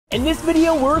In this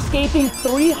video, we're escaping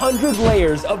 300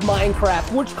 layers of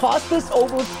Minecraft, which cost us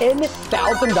over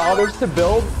 $10,000 to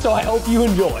build, so I hope you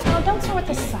enjoy. Oh, don't start with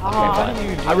the song.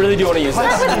 Okay, I really do want to use this.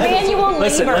 Start with manual labor.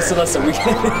 Listen. We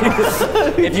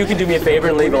can, if you can do me a favor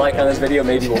and leave a like on this video,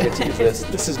 maybe we'll get to use this.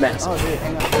 This is massive. Oh, dude,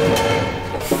 hang on.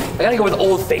 I gotta go with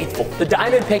Old Faithful. The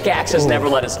diamond pickaxe has never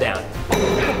let us down.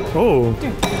 Oh,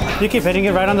 you keep hitting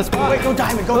it right on the spot. Wait, go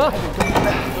diamond, go diamond.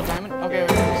 Go diamond? Okay,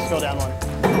 wait, scroll down one.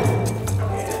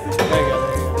 There you go.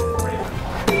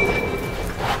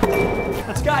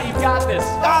 Scott, you got this.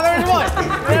 Ah, there's one.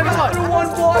 There's one. One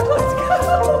block, let's go.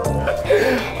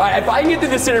 All right, if I can get to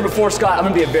the center before Scott, I'm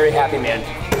gonna be a very happy man.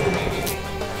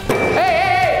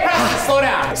 Hey, Preston, slow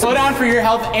down. Slow down for your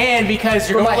health and because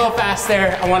you're going a little fast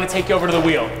there, I want to take you over to the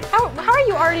wheel. How are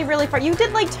you already really far? You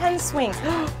did like 10 swings.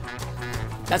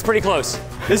 That's pretty close.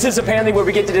 This is apparently where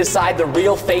we get to decide the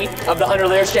real fate of the 100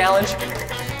 Layers Challenge.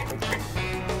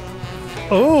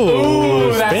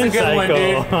 Ooh, that's a good one,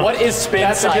 dude. What is spin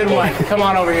That's cycle? a good one. Come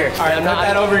on over here. All right, put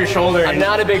that over your shoulder. I'm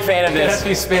not a big fan of this. Get a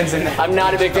few spins in there. I'm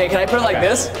not a big fan. Can I put it like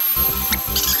this?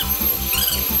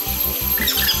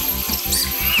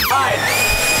 All right.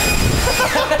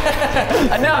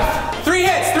 Enough. Three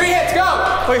hits, go.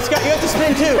 Wait, Scott, you have to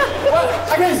spin too. What?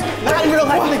 Not in real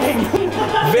life in the game.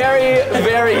 Very,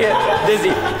 very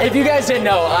dizzy. If you guys didn't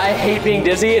know, I hate being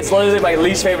dizzy. It's literally my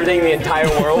least favorite thing in the entire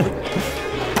world.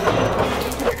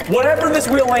 Whatever this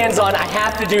wheel lands on, I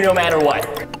have to do no matter what.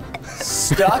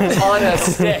 Stuck on a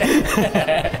stick.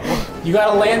 You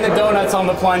gotta land the donuts on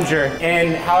the plunger,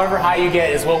 and however high you get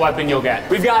is what weapon you'll get.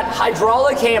 We've got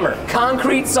hydraulic hammer,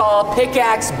 concrete saw,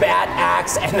 pickaxe, bat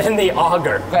axe, and then the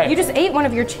auger. Okay. You just ate one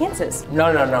of your chances.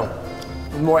 No.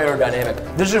 More aerodynamic.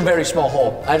 This is a very small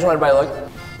hole. I just want everybody to look.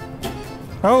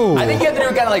 Oh. I think you have to do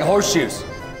kind of like horseshoes.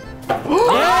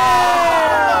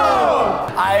 Yeah!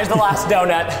 Here's the last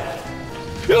donut.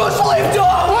 You slave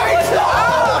dog!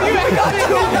 We got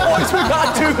two, boys, we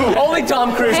got two! Only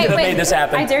Tom Cruise could have made this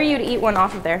happen. I dare you to eat one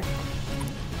off of there.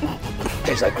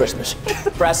 Tastes like Christmas.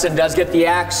 Preston does get the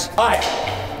axe. All right,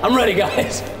 I'm ready,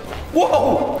 guys.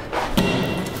 Whoa!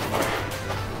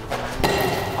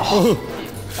 Oh.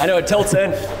 I know it tilts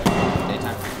in. Ow,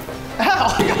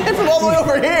 I got hit from all the way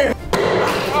over here.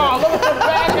 Oh, look at the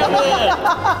back of it.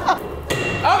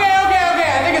 Okay, I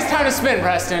think it's time to spin,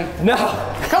 Preston. No.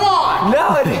 Come on!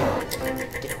 No.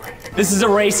 This is a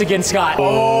race against Scott.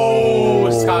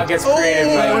 Oh, Scott gets creative.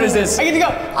 Wait, what is this? I get to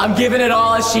go. I'm giving it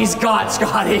all as she's got,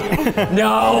 Scotty.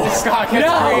 No. Scott gets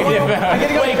creative.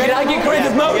 Wait, can I get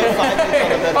creative mode?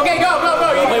 Okay, go.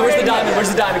 Wait, where's the diamond? Where's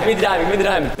the diamond? Give me the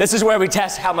diamond. This is where we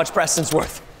test how much Preston's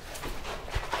worth.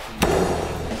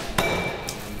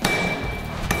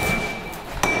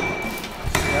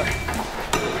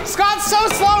 Scott's so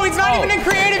slow, he's not even in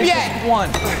creative yet.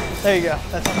 One. There you go.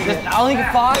 That's I only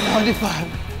get 5. I only do 5.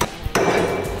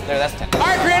 There, that's 10. All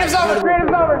right, creative's over.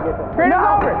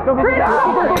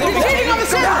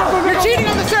 You're cheating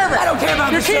on the server. I don't care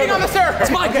about You're cheating on the server.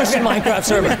 It's my Christian Minecraft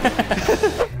server.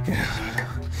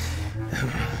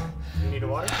 You need a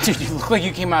water? Dude, you look like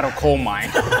you came out of a coal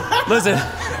mine. Listen,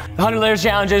 the 100 Layers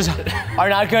challenges are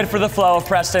not good for the flow of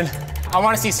Preston. I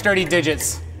want to see sturdy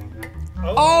digits.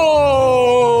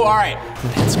 Oh, all right.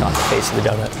 Hit Scott's face in the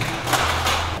donut.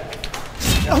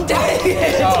 Oh, dang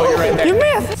it. Oh, you're right there. You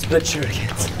missed. Split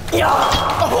shurikens.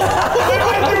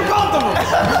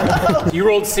 You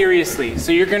rolled seriously,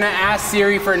 so you're gonna ask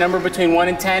Siri for a number between 1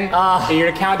 and 10, and you're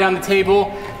gonna count down the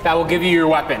table. That will give you your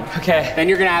weapon. Okay. Then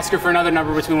you're gonna ask her for another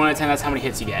number between 1 and 10. That's how many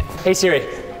hits you get. Hey Siri.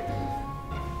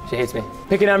 She hates me.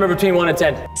 Pick a number between 1 and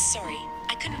 10. Sorry,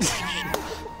 I couldn't find it.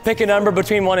 Pick a number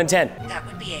between 1 and 10. That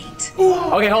would be 8.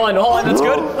 Okay, hold on, that's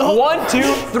good. 1, 2,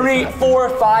 3, 4,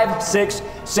 5, 6,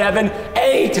 7,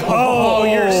 8. Oh,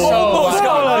 you're so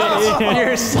lucky.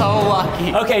 You're so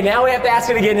lucky. Okay, now we have to ask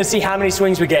it again to see how many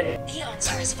swings we get. The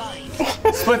answer is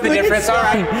 5. Split the difference, all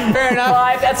right. Fair enough.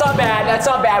 5, that's not bad,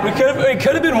 It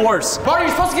could have been worse. Barney,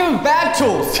 you're supposed to give him bad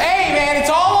tools. Hey, man,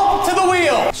 it's all to the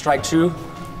wheel. Strike true,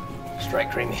 strike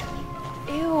creamy.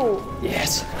 Ew.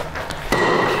 Yes.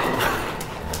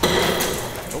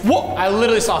 Whoa, I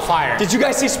literally saw fire. Did you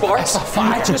guys see sparks?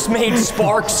 I just made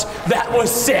sparks. That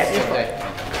was sick.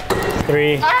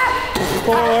 3, 4,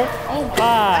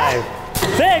 5,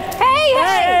 6.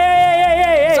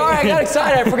 Hey. Sorry, I got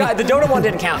excited. I forgot. The donut one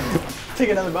didn't count. Take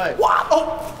another bite. Wow.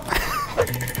 Oh.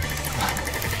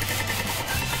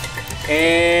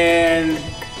 And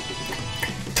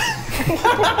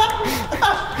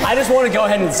I just want to go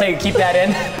ahead and say, keep that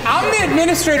in. I'm the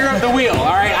administrator of the wheel,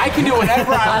 all right? I can do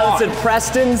whatever I want. Listen,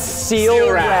 Preston seal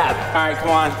wrap. All right, come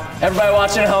on. Everybody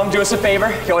watching at home, do us a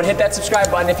favor. Go and hit that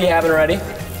subscribe button if you haven't already.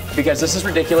 because this is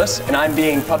ridiculous and I'm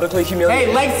being publicly humiliated.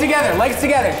 Hey, legs together, legs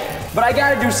together. But I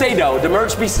gotta do say though, the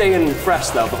merch be staying fresh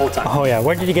though the whole time. Oh yeah,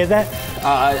 where did you get that?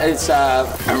 I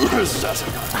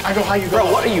go high, you go. Bro,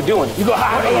 what are you doing? You go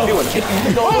high. What are you doing?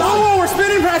 Whoa, we're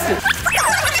spinning, Preston.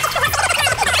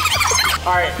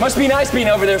 All right. Must be nice being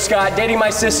over there, Scott, dating my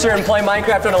sister and playing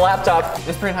Minecraft on a laptop.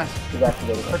 It's pretty nice.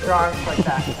 Put your arms like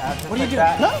that. What are you doing?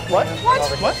 No, what?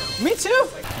 What? Me too.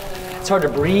 It's hard to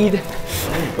breathe.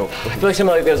 There you go. I feel like some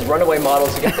of those runaway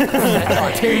models.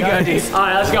 Here you go, dude. All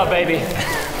right, let's go, baby.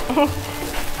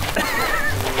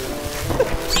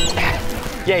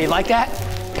 Yeah, you like that?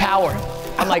 Power.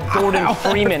 I'm like Gordon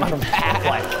Freeman from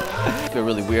Half-Life. I feel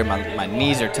really weird. My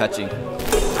knees are touching.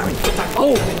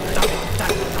 Oh!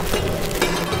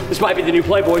 This might be the new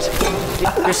play, boys.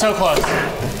 You're so close.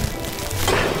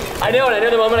 I know, and I know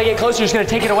the moment I get closer, you're just gonna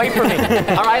take it away from me.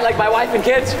 All right, like my wife and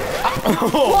kids.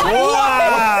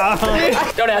 Wow!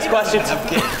 Don't ask questions.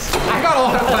 I got a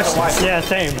lot of questions. Yeah,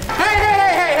 same. Hey.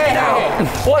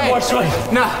 One more swing.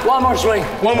 No. One more swing.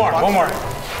 One more.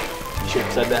 Should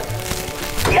have said that.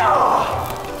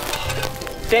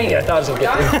 Dang it, I thought it was gonna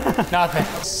get through. Nothing.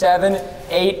 7,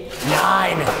 8,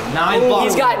 9. 9 blocks.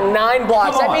 He's got 9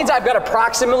 blocks. That means I've got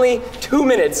approximately 2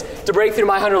 minutes to break through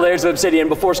my 100 layers of obsidian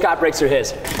before Scott breaks through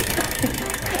his.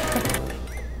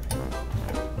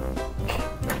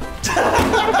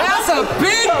 That's a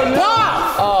big buff.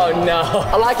 Oh no,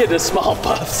 I like it in small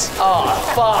puffs. Oh,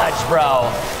 fudge,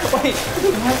 bro. Wait.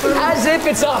 As if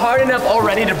it's not hard enough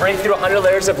already to break through 100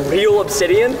 layers of real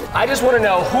obsidian. I just want to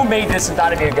know who made this and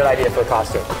thought it'd be a good idea for a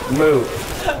costume. Move.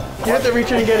 You have to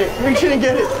reach in and get it. Reach in and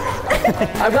get it.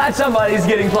 I'm glad somebody's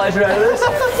getting pleasure out of this.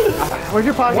 Where's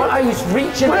your pocket? What are you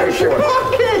reaching Where's there your for?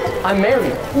 pocket? I'm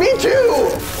married. Me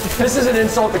too. This is an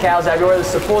insult to cows everywhere. This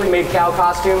is a fully made cow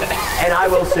costume, and I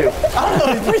will sue. I don't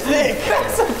know, it's pretty thick.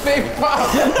 That's a big buff.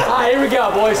 All right, here we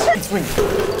go, boys.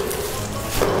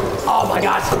 Oh my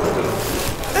God.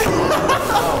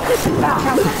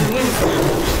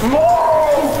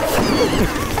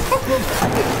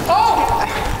 Oh!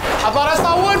 I thought I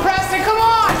saw wood, Preston. Come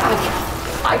on!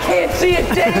 I can't see a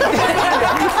thing.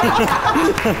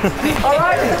 All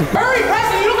right. Hurry,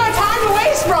 Preston! You don't got time to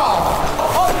waste, bro.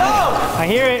 Oh no. I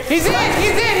hear it. He's in.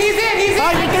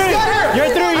 Oh, you're through.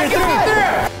 You're through.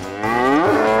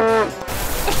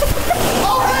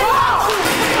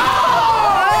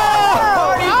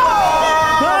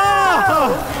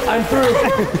 I'm through.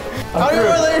 How many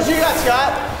more layers you got,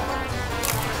 Scott?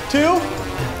 2?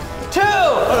 2!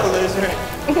 What a loser.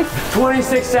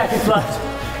 26 seconds left.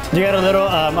 You got a little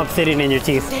obsidian in your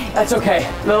teeth. That's okay.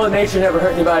 Little nature never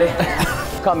hurt anybody.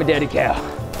 Call me Daddy Cow.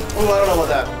 Oh, I don't know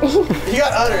about that. You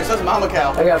got udders, that's Mama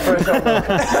Cow. I got fresh oat milk.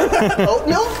 Oat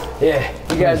milk? Yeah.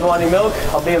 You guys want any milk?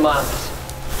 I'll be in my office.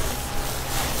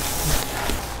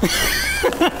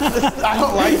 I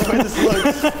don't like the way this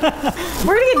looks.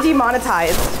 We're gonna get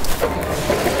demonetized.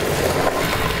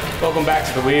 Welcome back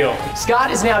to the wheel.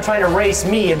 Scott is now trying to race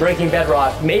me in breaking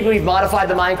bedrock. Maybe we've modified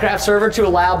the Minecraft server to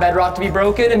allow bedrock to be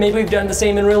broken, and maybe we've done the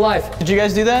same in real life. Did you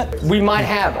guys do that? We might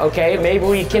have, okay? Maybe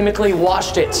we chemically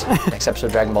washed it. Next episode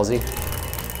of Dragon Ball Z.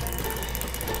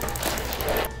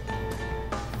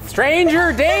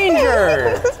 Stranger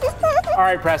danger! All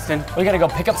right, Preston. We gotta go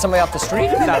pick up somebody off the street?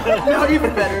 No,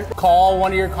 even better. Call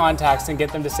one of your contacts and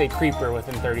get them to say creeper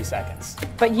within 30 seconds.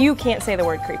 But you can't say the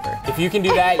word creeper. If you can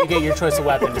do that, you get your choice of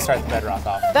weapon to start the bedrock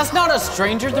off. That's not a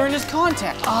stranger. They're in his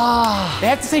contact. They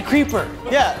have to say creeper.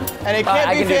 Yeah, and it can't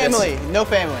I be can do this. family. No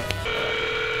family.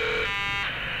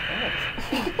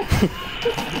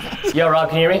 Yo, Rob,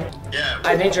 can you hear me? Yeah.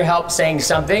 I need your help saying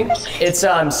something. It's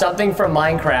something from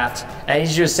Minecraft. I need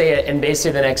you to say it in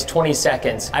basically the next 20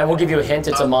 seconds. I will give you a hint,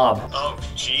 it's a mob. Oh,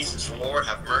 Jesus, Lord,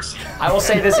 have mercy. I will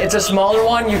say this, it's a smaller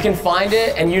one, you can find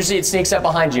it, and usually it sneaks up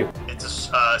behind you. It's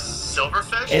a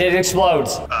silverfish. And it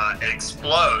explodes. It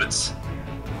explodes.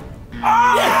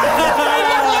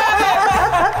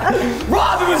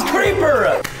 Rob, it was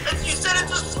Creeper! And you said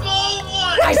it's a small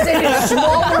one. I said it's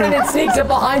smaller and it sneaks up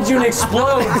behind you and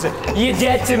explodes. You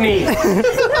dead to me.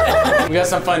 We got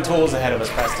some fun tools ahead of us,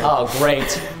 Preston. Oh,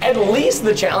 great. At least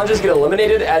the challenges get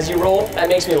eliminated as you roll. That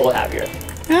makes me a little happier.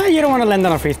 You don't want to land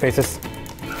on free spaces. This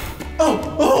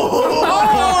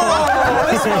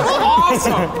was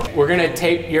awesome! We're gonna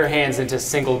tape your hands into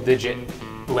single-digit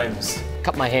limbs.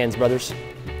 Cut my hands, brothers.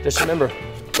 Just remember,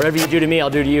 whatever you do to me, I'll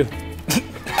do to you.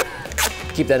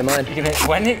 Keep that in mind.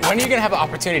 When are you gonna have an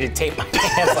opportunity to tape my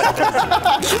hands like this?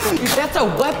 Dude, that's a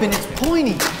weapon. It's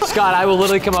pointy. Scott, I will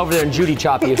literally come over there and Judy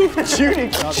chop you. Judy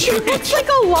chop. It's like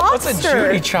a lobster. What's a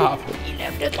Judy chop?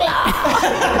 Santa Claus.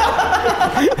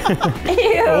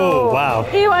 Ew. Oh, wow.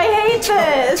 Ew, I hate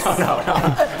this. No.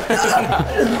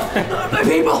 My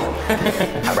people.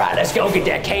 All right, let's go get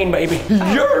that cane, baby.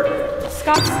 Yer.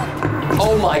 Scott.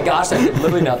 Oh my gosh, I did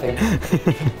literally nothing.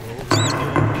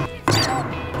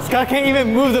 Scott can't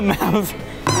even move the mouse.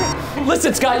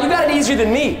 Listen, Scott, you got it easier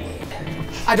than me.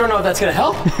 I don't know if that's gonna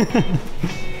help.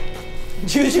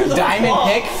 Choose your diamond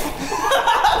pick.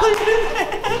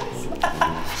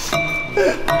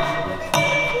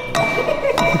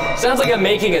 Sounds like I'm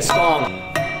making a song.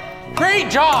 Great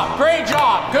job,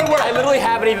 good work. I literally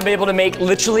haven't even been able to make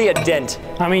literally a dent.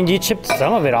 I mean, you chipped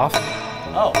some of it off.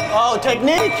 Oh,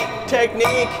 technique.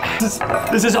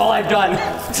 This is all I've done.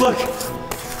 Look.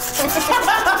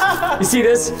 You see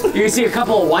this? You can see a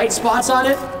couple of white spots on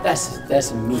it?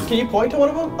 That's me. Can you point to one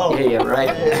of them? Oh. Yeah, right.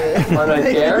 One right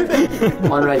there.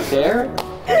 One right there.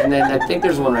 And then I think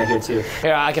there's one right here too.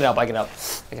 Here, I can help.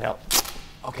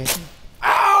 Okay.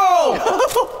 Ow!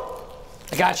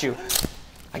 I got you.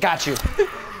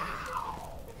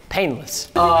 Painless.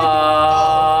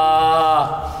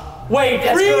 Wait,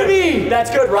 that's Freebie! good. That's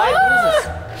good, right?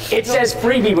 It says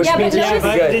freebie, which means it should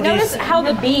be good. Notice how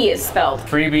the B is spelled.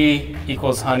 Freebie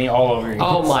equals honey all over you.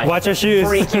 Oh my Watch your shoes.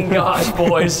 freaking gosh,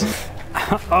 boys.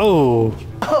 Oh.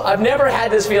 I've never had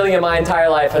this feeling in my entire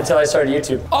life until I started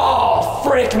YouTube. Oh,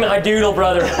 frick my doodle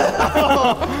brother.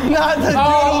 Not the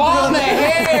on the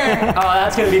hair! Oh,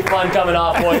 that's gonna be fun coming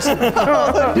off, boys.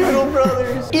 Doodle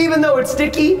Brothers. Even though it's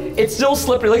sticky, it's still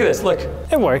slippery. Look at this, look.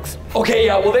 It works. Okay,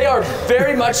 yeah, well they are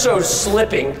very much so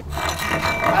slipping.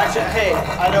 Actually, hey,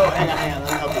 I know. Hang on.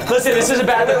 Let me help you. Listen, this is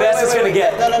about the best it's gonna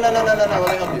get. No. Let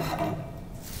me help you.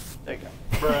 There you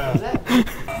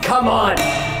go. Come on.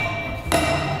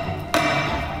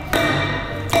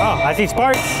 Oh, I see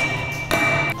sparks.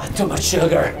 Too much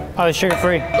sugar. Oh, it's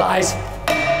sugar-free. Lies.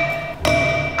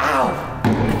 Ow.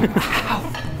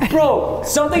 Bro,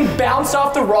 something bounced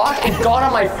off the rock and got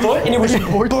on my foot and it was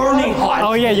burning hot.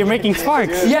 Oh yeah, you're making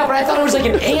sparks. Yeah, but I thought it was like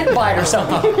an ant bite or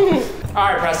something.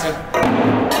 All right, Preston.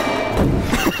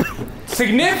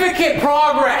 Significant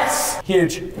progress.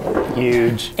 Huge.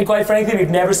 And quite frankly, we've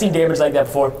never seen damage like that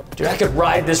before. Dude, I could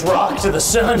ride this rock to the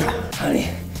sun. Honey,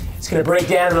 it's gonna break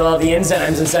down with all the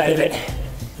enzymes inside of it.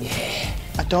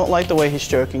 I don't like the way he's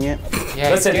stroking it. Yeah,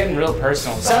 Listen, it's getting real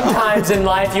personal. sometimes in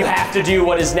life you have to do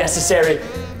what is necessary.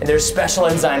 And there's special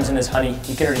enzymes in this honey.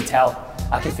 You can already tell.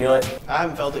 I can feel it. I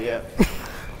haven't felt it yet.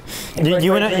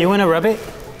 You wanna rub it?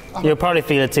 You'll probably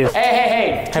feel it too.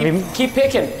 Hey. Keep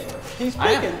picking. He's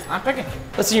picking. I'm picking.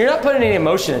 Listen, you're not putting any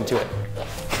emotion into it.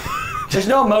 There's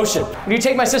no emotion. When you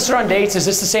take my sister on dates, is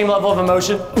this the same level of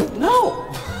emotion? No.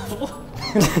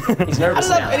 He's nervous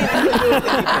now.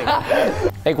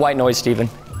 Make white noise, Steven.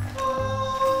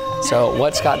 So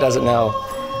what Scott doesn't know,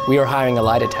 we are hiring a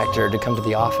lie detector to come to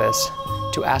the office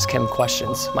to ask him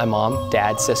questions. My mom,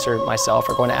 dad, sister, myself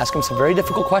are going to ask him some very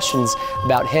difficult questions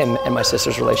about him and my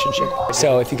sister's relationship.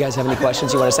 So if you guys have any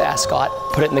questions you want us to ask Scott,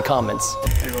 put it in the comments.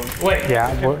 Wait.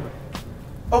 Yeah.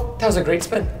 Oh, that was a great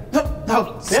spin.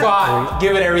 No. Scott,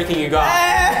 give it everything you got.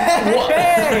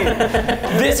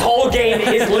 This whole game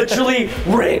is literally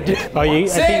rigged. Oh, you.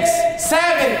 6,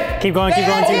 7. Keep going. Too.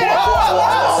 Slow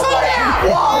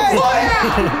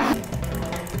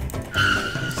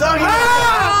down.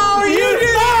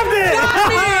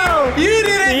 Oh, you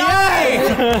did it!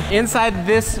 Nice! Inside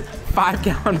this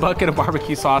 5-gallon bucket of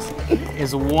barbecue sauce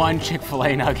is one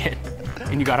Chick-fil-A nugget,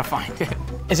 and you gotta find it.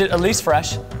 Is it at least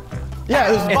fresh? Yeah,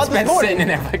 it was It's about this been morning. sitting in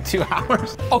there for like 2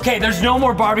 hours. Okay, there's no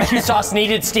more barbecue sauce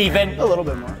needed, Steven. A little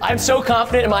bit more. I'm so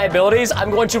confident in my abilities,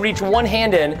 I'm going to reach one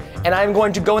hand in, and I'm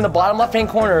going to go in the bottom left-hand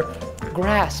corner,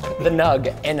 grasp the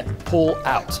nug, and pull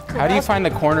out. How do you find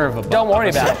the corner of a bucket? Don't worry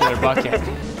about it. Circular bucket.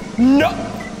 No!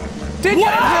 Did you?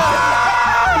 No!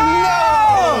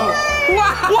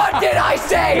 What did I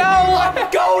say? No! I'm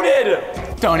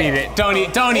goated! Don't eat it. Don't eat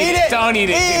it. Don't eat it. Don't eat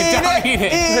it. Don't eat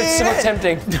it. It's so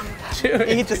tempting.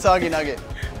 Eat the soggy nugget.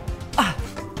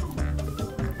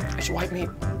 It's white meat.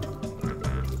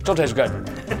 Still tastes good.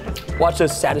 Watch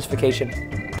this satisfaction.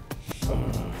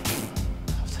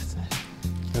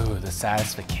 Ooh, the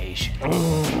satisfaction.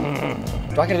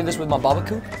 Do I gotta do this with my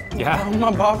barbecue? Yeah.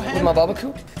 My bob With hand. my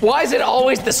barbecue? Why is it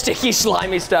always the sticky,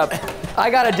 slimy stuff? I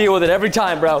gotta deal with it every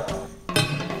time, bro.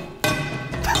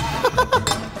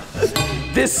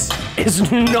 This is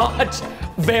not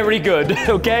very good,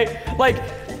 okay? Like,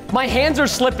 my hands are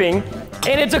slipping,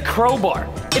 and it's a crowbar.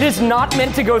 It is not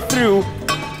meant to go through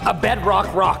a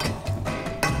bedrock rock.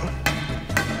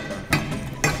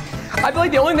 I feel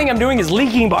like the only thing I'm doing is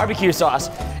leaking barbecue sauce.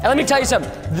 And let me tell you something,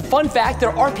 the fun fact,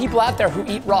 there are people out there who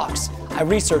eat rocks. I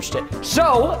researched it.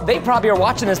 So they probably are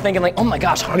watching this thinking like, oh my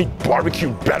gosh, honey barbecue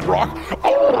bedrock.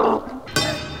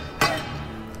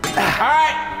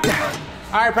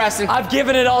 All right, Preston. I've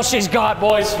given it all she's got,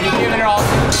 boys. You've given it all.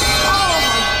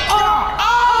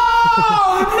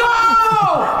 Oh no!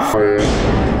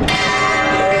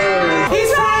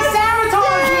 He's trying to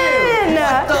sabotage you!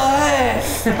 What the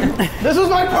heck? This was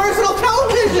my personal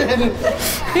television!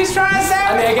 He's trying to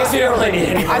sabotage. I mean, I guess you don't really need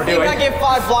any more, I think I get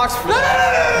 5 blocks for that.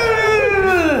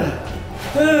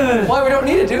 Why, we don't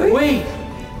need it, do we? Wait,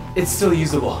 it's still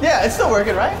usable. Yeah, it's still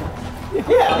working, right?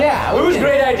 Yeah. Whose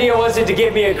great idea was it to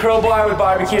give me a crowbar with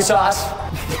barbecue sauce?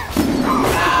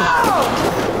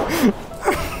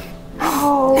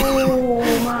 Oh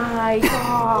my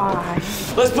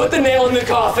gosh. Let's put the nail in the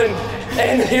coffin,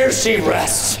 and here she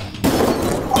rests.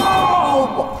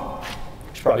 Oh!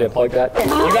 Should probably unplug that.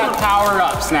 You got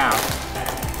power-ups now.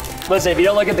 Listen, if you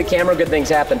don't look at the camera, good things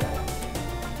happen.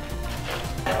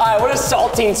 All right, what is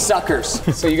saltine suckers?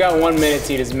 So you got 1 minute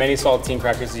to eat as many saltine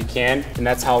crackers as you can, and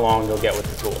that's how long you'll get with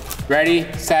the tool. Ready,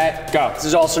 set, go. This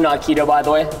is also not keto, by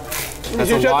the way. That's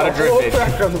a lot of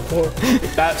drippage. On the floor.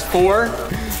 That's 4,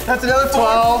 That's another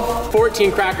 12,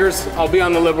 14 crackers. I'll be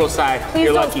on the liberal side. Please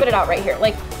You're don't lucky. spit it out right here.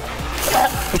 Like,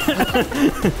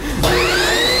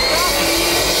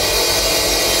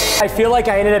 I feel like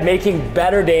I ended up making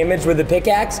better damage with the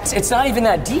pickaxe. It's not even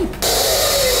that deep.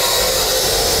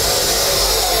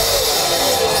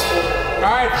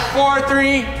 All right, 4,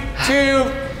 3, 2,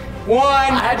 1.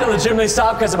 I had to legitimately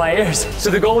stop because of my ears. So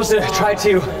the goal was to try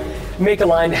to make a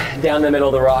line down the middle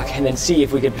of the rock and then see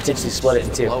if we could potentially split it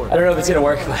in two. I don't know if it's gonna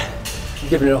work, but I'm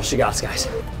giving it all she got, guys.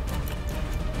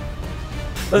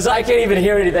 Listen, I can't even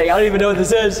hear anything. I don't even know what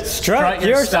this is. Strut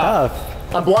your stuff.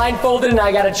 I'm blindfolded and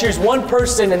I gotta choose one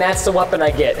person and that's the weapon I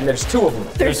get. And there's 2 of them.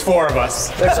 There's 4 of us.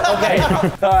 Okay,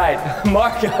 all right,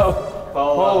 Marco.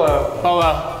 Polo.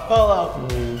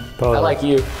 I like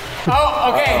you.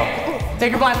 Oh, okay. Take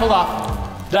your blindfold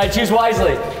off. Did I choose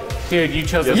wisely? Dude, you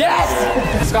chose it. Yes!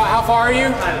 Scott, how far are you?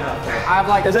 I have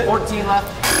like 14 left.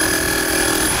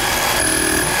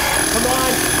 Come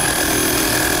on.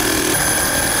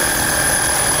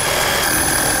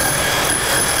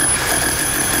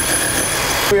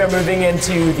 We are moving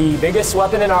into the biggest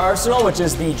weapon in our arsenal, which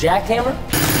is the jackhammer.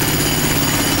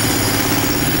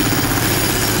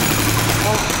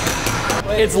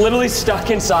 It's literally stuck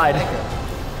inside.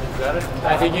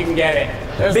 I think you can get it.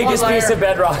 There's Biggest piece of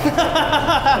bedrock.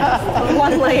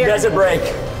 1 layer. Does it break?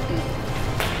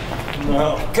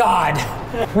 No. God.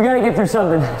 We gotta get through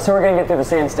something, so we're gonna get through the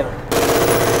sandstone.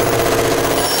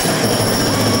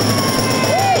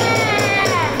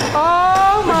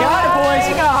 Oh my got it, boys.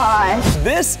 gosh.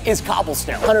 This is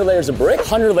cobblestone. 100 layers of brick,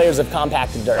 100 layers of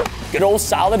compacted dirt. Good old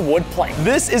solid wood plank.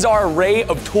 This is our array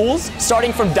of tools,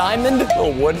 starting from diamond.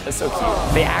 Little wood, that's so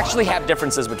cute. They actually have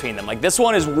differences between them. Like this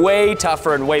one is way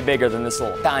tougher and way bigger than this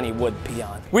little tiny wood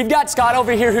peon. We've got Scott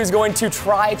over here who's going to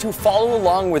try to follow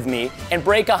along with me and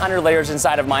break 100 layers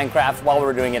inside of Minecraft while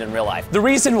we're doing it in real life. The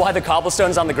reason why the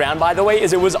cobblestone's on the ground, by the way,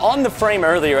 is it was on the frame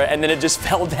earlier and then it just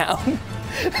fell down.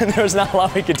 And there was not a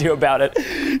lot we could do about it.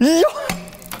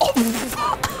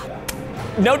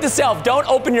 Note to self, don't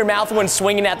open your mouth when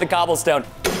swinging at the cobblestone.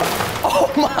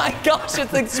 Oh my gosh,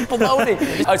 it's exploding.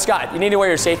 Oh, Scott, you need to wear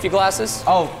your safety glasses.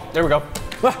 Oh, there we go.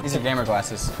 These are gamer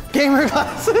glasses. Gamer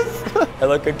glasses. I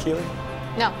look good, Keely?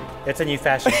 No. It's a new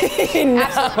fashion. Absolutely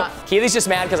not. Keely's just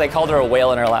mad because I called her a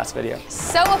whale in her last video.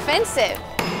 So offensive.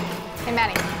 Hey,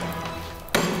 Maddie.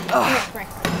 Come here.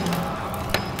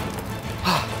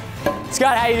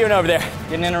 Scott, how you doing over there?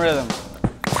 Getting in a rhythm.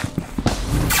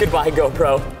 Goodbye,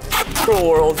 GoPro. Cruel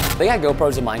world. They got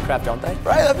GoPros in Minecraft, don't they?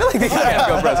 Right? I feel like they have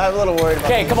GoPros. I'm a little worried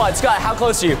about Okay, come on, Scott, how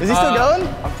close are you? Is he still going?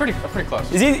 I'm pretty close.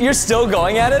 Is he, you're still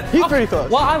going at it? He's pretty close.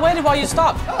 Well, I waited while you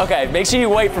stopped. Okay, make sure you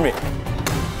wait for me.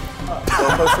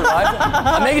 GoPro survived?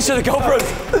 I'm making sure the GoPro's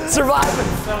surviving.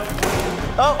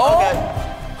 Oh,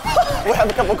 okay. We have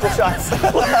a couple cool shots.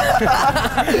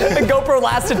 The GoPro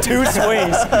lasted 2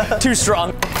 swings. Too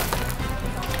strong.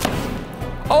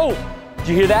 Oh, did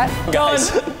you hear that? Done.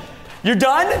 You're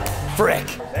done? Frick.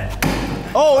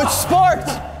 Oh, it's sparked.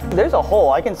 There's a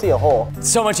hole. I can see a hole. It's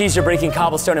so much easier breaking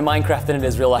cobblestone in Minecraft than it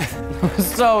is real life.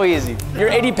 So easy. Your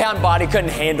 80-pound body couldn't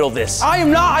handle this. I am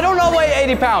not. I don't know weigh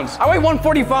 80 pounds. I weigh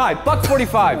 145.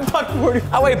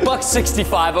 $1.45. I weigh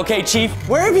 $1.65, okay, Chief?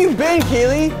 Where have you been,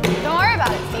 Keely? Don't worry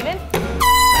about it, Steven.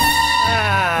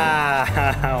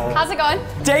 How's it going?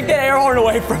 Take that air horn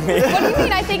away from me. What do you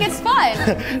mean? I think it's fun.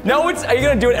 No, are you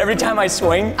gonna do it every time I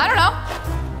swing? I don't know.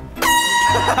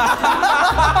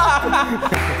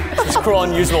 It's cruel,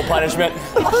 unusual punishment.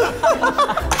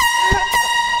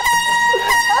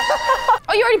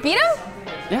 Oh, you already beat him?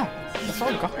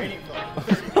 so gone.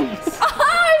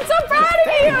 I'm so proud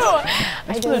of you.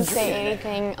 I didn't say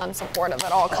anything unsupportive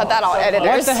at all. Cut that out, editors.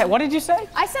 What the heck? What did you say?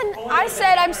 I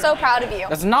said I'm so proud of you.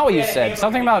 That's not what you said.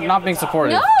 Something about not being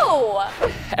supportive. No.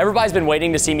 Everybody's been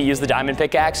waiting to see me use the diamond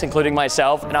pickaxe, including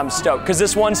myself, and I'm stoked, because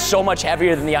this one's so much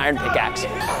heavier than the iron pickaxe.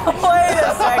 Wait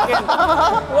a second.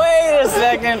 Wait a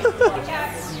second.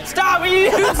 Stop! You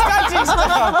touching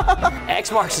stuff.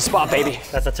 X marks the spot, baby.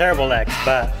 That's a terrible X,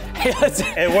 but Hey, listen,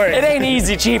 it works. It ain't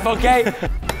easy, Chief, okay?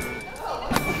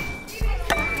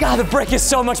 God, the brick is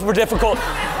so much more difficult.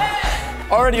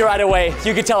 Already right away,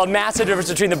 you can tell a massive difference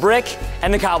between the brick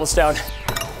and the cobblestone.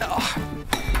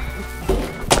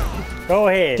 Go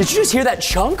ahead. Did you just hear that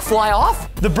chunk fly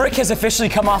off? The brick has officially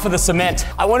come off of the cement.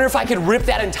 I wonder if I could rip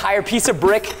that entire piece of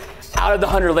brick out of the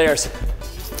 100 layers.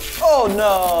 Oh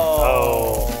no.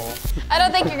 Oh. I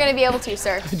don't think you're gonna be able to,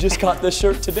 sir. I just got this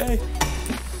shirt today.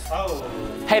 Oh.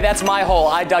 Hey, that's my hole.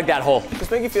 I dug that hole. Does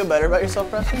this make you feel better about yourself,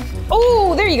 Preston?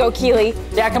 Oh, there you go, Keely.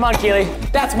 Yeah, come on, Keely.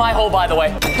 That's my hole, by the way.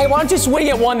 Hey, why don't you swing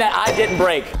at one that I didn't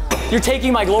break? You're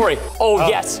taking my glory. Oh,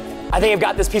 yes. I think I've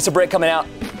got this piece of brick coming out.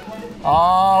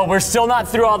 Oh, we're still not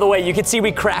through all the way. You can see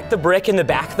we cracked the brick in the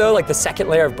back, though, like the second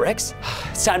layer of bricks.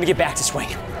 It's time to get back to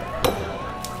swinging.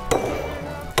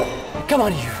 Come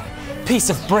on, you piece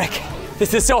of brick.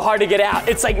 This is so hard to get out.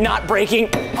 It's like not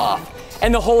breaking off,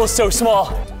 and the hole is so small.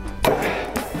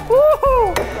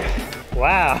 Woohoo!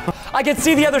 Wow. I can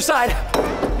see the other side.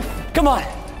 Come on.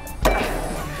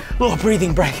 Little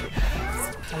breathing break.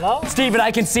 Hello? Steven,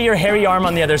 I can see your hairy arm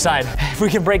on the other side. If we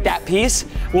can break that piece,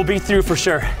 we'll be through for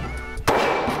sure.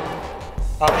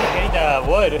 Oh, getting the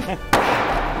wood.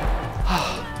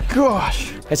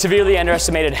 Gosh. I severely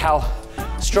underestimated how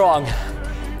strong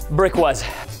brick was.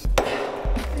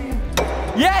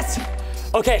 Yes!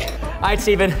 Okay, all right,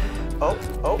 Steven. Oh,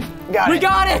 got it. We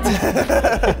got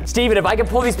it! Steven, if I can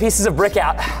pull these pieces of brick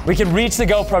out, we can reach the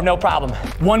GoPro, no problem.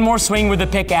 One more swing with the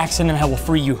pickaxe and then I will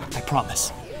free you, I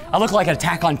promise. I look like an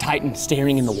Attack on Titan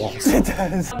staring in the walls. It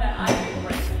does.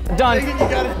 Done.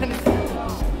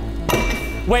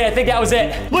 Wait, I think that was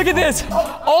it. Look at this.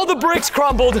 All the bricks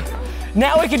crumbled.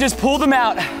 Now we can just pull them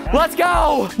out. Let's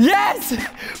go. Yes!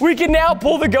 We can now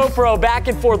pull the GoPro back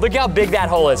and forth. Look how big that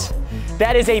hole is.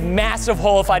 That is a massive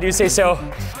hole, if I do say so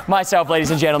myself,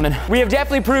 ladies and gentlemen. We have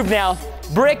definitely proved now,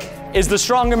 brick is the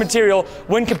stronger material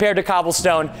when compared to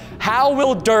cobblestone. How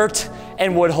will dirt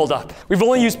and wood hold up? We've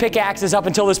only used pickaxes up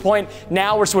until this point.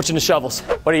 Now we're switching to shovels.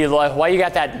 What are you, why you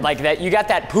got that, like that? You got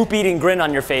that poop-eating grin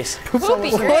on your face. Poopy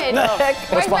grin.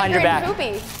 What's behind your back?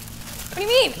 Poopy. What do you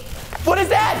mean? What is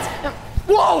that?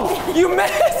 Whoa, you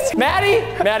missed. Maddie?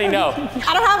 Maddie, no.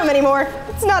 I don't have them anymore.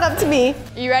 It's not up to me.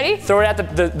 You ready? Throw it at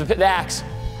the axe.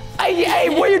 Hey,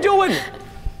 what are you doing?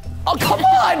 Oh, come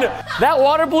on! That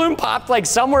water balloon popped like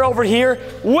somewhere over here,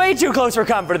 way too close for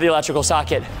comfort to the electrical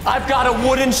socket. I've got a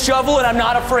wooden shovel and I'm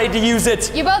not afraid to use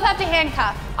it. You both have to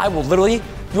handcuff. I will literally,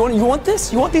 you want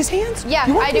this? You want these hands? Yeah,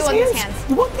 you I do want these hands.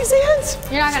 You want these hands?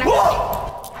 You're not gonna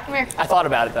hurt me. Come here. I thought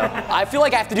about it though. I feel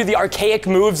like I have to do the archaic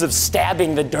moves of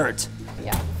stabbing the dirt.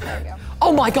 Yeah, there we go.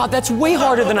 Oh my God, that's way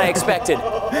harder than I expected.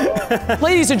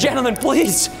 Ladies and gentlemen,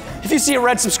 please, if you see a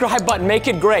red subscribe button, make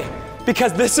it gray.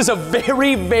 Because this is a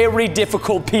very, very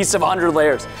difficult piece of 100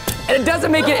 layers. And it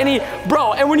doesn't make it any,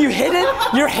 bro, and when you hit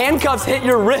it, your handcuffs hit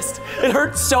your wrist. It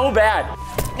hurts so bad.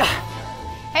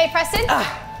 Hey, Preston.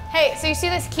 Hey, so you see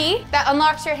this key that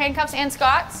unlocks your handcuffs and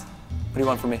Scott's? What do you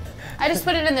want from me? I just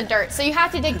put it in the dirt, so you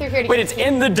have to dig through here to Wait, get it's the key.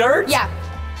 in the dirt? Yeah.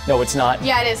 No, it's not.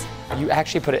 Yeah, it is. You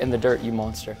actually put it in the dirt, you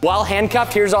monster. While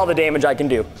handcuffed, here's all the damage I can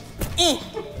do.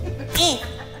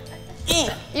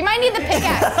 You might need the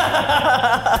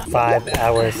pickaxe. 5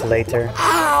 hours later.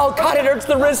 Ow, God, it hurts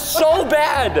the wrist so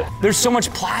bad. There's so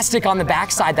much plastic on the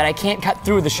backside that I can't cut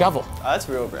through with the shovel. Oh, that's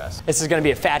real brass. This is gonna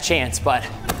be a fat chance, but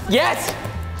yes!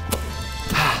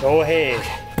 Go ahead.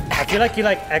 I feel like you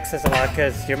like X's a lot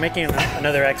because you're making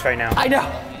another X right now. I know.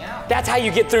 That's how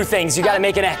you get through things. You gotta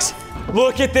make an X.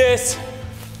 Look at this.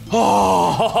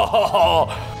 Oh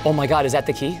my God, is that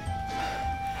the key?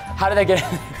 How did I get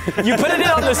it? You put it in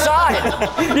on the side.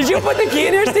 Did you put the key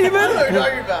in here, Steven?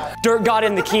 Dirt got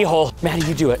in the keyhole. Maddie,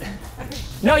 you do it.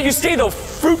 No, you stay the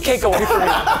fruitcake away from me.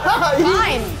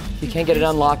 Fine. You can't get it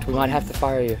unlocked. We might have to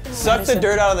fire you. Suck the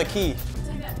dirt out of the key.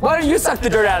 Why don't you suck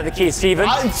the dirt out of the key, Steven?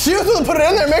 She was gonna put it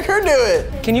in there, make her do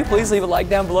it. Can you please leave a like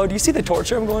down below? Do you see the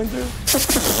torture I'm going through?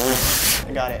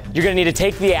 I got it. You're gonna need to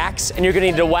take the axe and you're gonna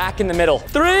need to whack in the middle.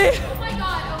 3, Oh my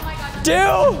God.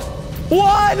 2,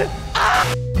 1.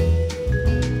 Ah!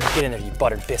 Get in there, you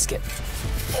buttered biscuit.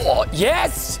 Oh,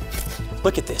 yes!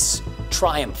 Look at this.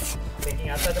 Triumph. Thinking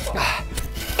outside the box.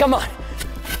 Come on.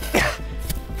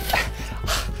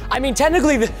 I mean,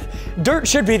 technically, the dirt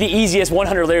should be the easiest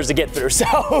 100 layers to get through, so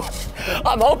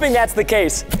I'm hoping that's the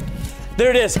case. There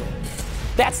it is.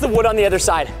 That's the wood on the other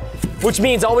side, which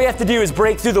means all we have to do is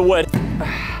break through the wood.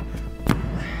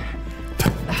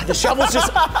 The shovel's just,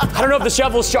 I don't know if the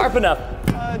shovel's sharp enough.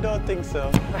 I don't think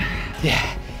so.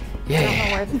 Yeah.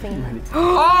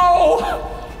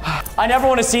 Oh! I never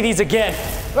want to see these again.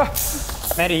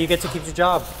 Maddie, you get to keep your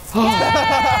job.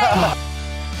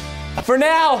 For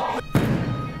now.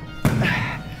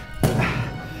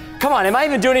 Come on, am I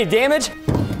even doing any damage?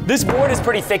 This board is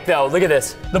pretty thick though, look at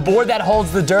this. The board that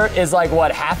holds the dirt is like,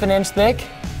 what, ½ inch thick?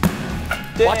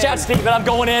 Dang. Watch out, Steven, I'm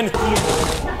going in.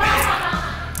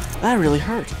 That really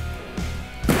hurt.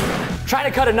 Trying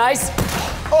to cut a nice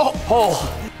hole.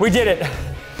 We did it.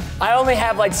 I only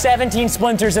have like 17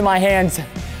 splinters in my hands,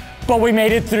 but we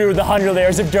made it through the 100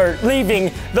 layers of dirt,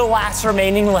 leaving the last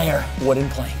remaining layer, wooden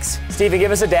planks. Steven,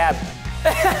 give us a dab.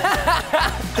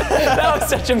 That was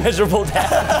such a miserable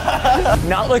dab.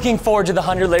 Not looking forward to the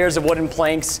 100 layers of wooden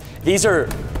planks. These are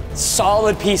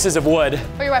solid pieces of wood.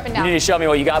 Put your weapon down. You need to show me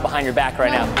what you got behind your back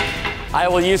right now. I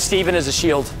will use Steven as a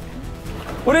shield.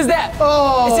 What is that?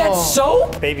 Oh. Is that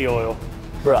soap? Baby oil.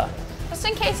 Bruh. Just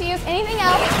in case you use anything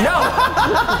else. No!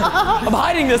 I'm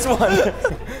hiding this one.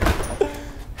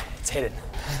 It's hidden.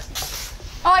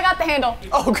 Oh, I got the handle.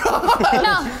 Oh, God.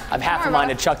 No. I'm half in line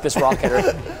to chuck this rock at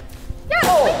her. Yeah,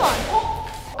 sleep on.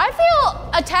 I feel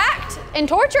attacked and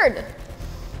tortured.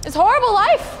 It's a horrible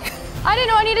life. I didn't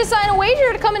know I needed to sign a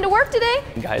wager to come into work today.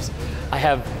 Guys, I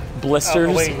have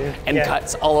blisters and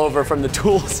cuts all over from the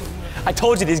tools. I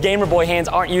told you these Gamer Boy hands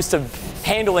aren't used to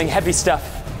handling heavy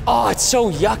stuff. Oh, it's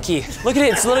so yucky. Look at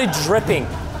it, it's literally dripping.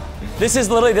 This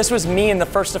was me in the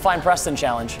first to find Preston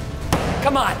challenge.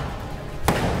 Come on.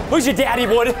 Who's your daddy,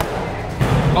 Wood?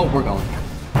 Oh, we're going.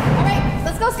 All right,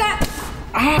 let's go, Scott.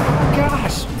 Oh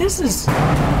gosh, this is. You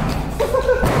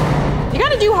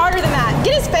gotta do harder than that.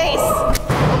 Get his face. Oh,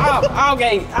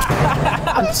 okay.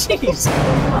 Jeez.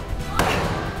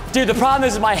 Dude, the problem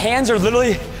is my hands are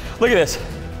literally, look at this.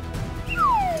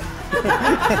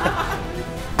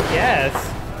 Yes.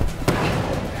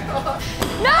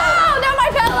 No, not my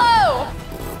pillow.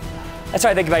 That's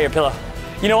right, think about your pillow.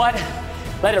 You know what?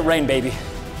 Let it rain, baby.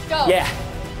 Go. Yeah,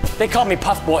 they call me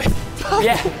Puff Boy.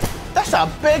 Yeah. That's a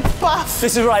big buff.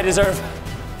 This is what I deserve.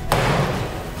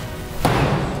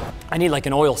 I need like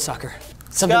an oil sucker.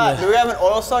 Something Scott, do we have an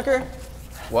oil sucker?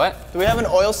 What? Do we have an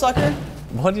oil sucker?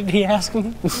 What did he ask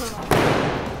me?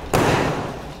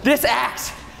 This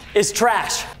axe is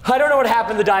trash. I don't know what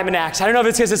happened to the diamond axe. I don't know if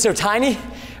it's because it's so tiny,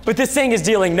 but this thing is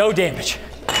dealing no damage.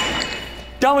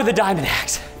 Done with the diamond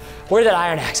axe. Where did that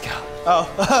iron axe go? Oh.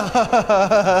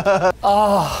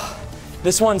 Oh,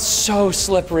 this one's so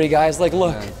slippery, guys. Like,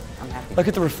 look. Look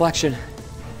at the reflection.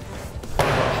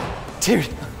 Dude,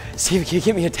 Steve, can you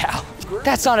give me a towel?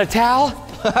 That's not a towel.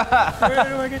 Where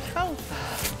do I get towels?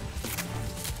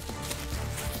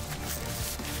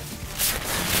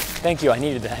 Thank you, I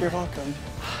needed that. You're welcome.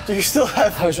 Do you still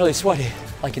have? I was really sweaty,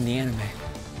 like in the anime.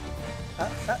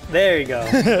 There you go.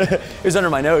 It was under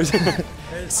my nose.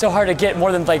 It's so hard to get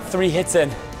more than like 3 hits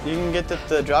in. You can get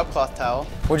the drop cloth towel.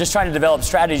 We're just trying to develop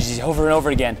strategies over and over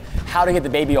again, how to get the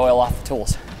baby oil off the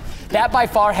tools. That by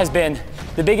far has been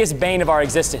the biggest bane of our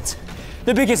existence.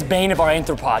 The biggest bane of our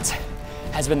anthropods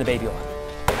has been the baby oil.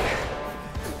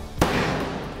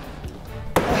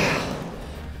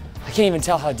 I can't even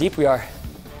tell how deep we are.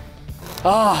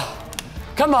 Oh,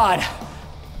 come on.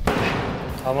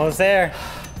 Almost there.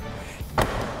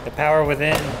 The power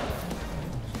within.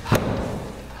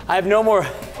 I have no more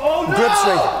grip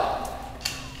strength.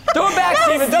 Throw it back,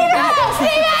 Steven, throw it back.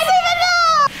 Steven,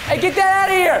 no! Hey, get that out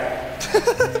of here.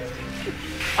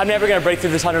 I'm never gonna break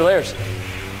through this 100 layers.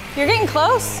 You're getting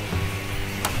close.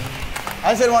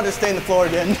 I said I wanted to stay in the floor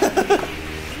again.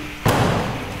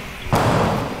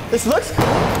 This looks cool.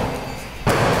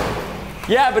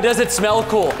 Yeah, but does it smell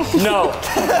cool? No.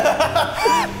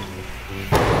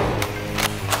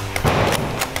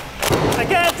 I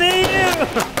can't see you!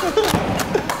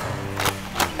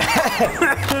 I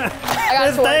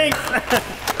got Thanks.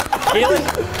 Feel it?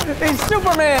 He's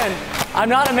Superman. I'm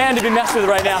not a man to be messed with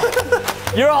right now.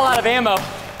 You're all out of ammo.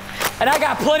 And I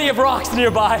got plenty of rocks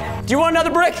nearby. Do you want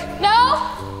another brick?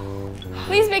 No.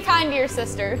 Please be kind to your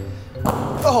sister.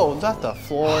 Oh, not the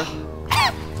floor.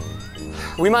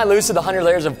 We might lose to the 100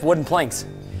 layers of wooden planks.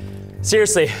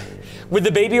 Seriously, with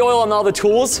the baby oil and all the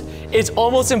tools, it's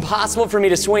almost impossible for me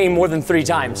to swing more than 3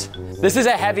 times. This is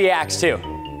a heavy axe too.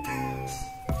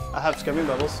 I have scrubbing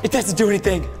bubbles. It doesn't do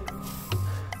anything.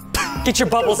 Get your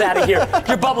bubbles out of here.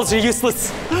 Your bubbles are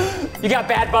useless. You got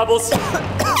bad bubbles.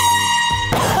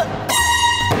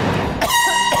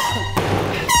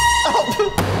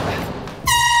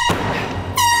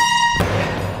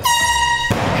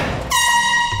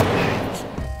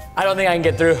 don't think I can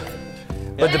get through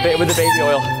with the baby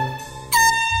oil.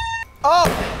 Oh!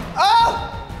 Oh!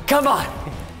 Come on.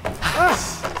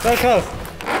 So close.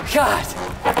 God.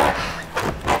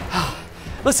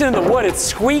 Listen to the wood, it's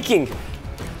squeaking.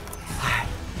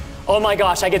 Oh my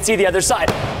gosh, I can see the other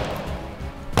side.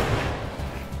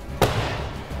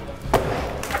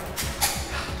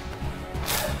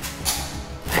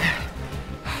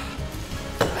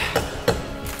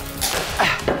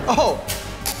 Oh!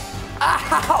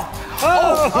 Ow!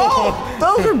 Oh!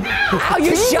 Those are... Ow,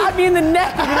 you shot me in the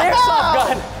neck with an airsoft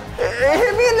gun. It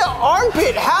hit me in the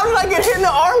armpit. How did I get hit in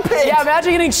the armpit? Yeah,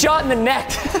 imagine getting shot in the neck.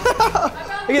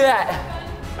 Look at that.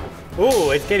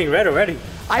 Ooh, it's getting red already.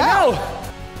 I know.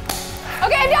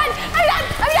 Okay, I'm done.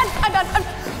 I'm done.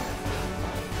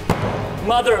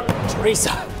 Mother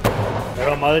Teresa. Good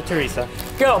old Mother Teresa.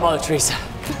 Good old Mother Teresa.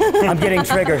 I'm getting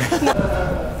triggered.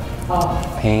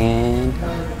 And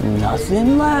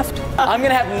nothing left. I'm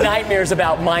gonna have nightmares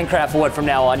about Minecraft wood from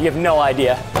now on. You have no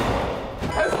idea.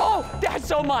 Oh, that's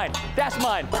so mine. That's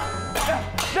mine.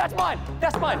 That's mine.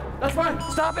 That's mine. That's mine.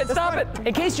 Stop it. Stop it.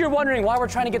 In case you're wondering why we're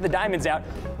trying to get the diamonds out,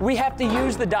 we have to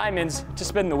use the diamonds to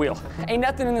spin the wheel. Ain't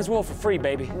nothing in this wheel for free,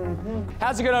 baby.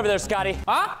 How's it going over there, Scotty?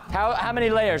 Huh? How many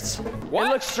layers? What? It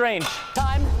looks strange.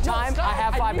 Time. I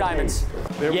have 5 diamonds.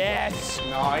 Yes.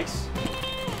 Nice.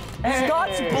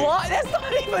 Scott's blind. That's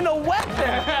not even a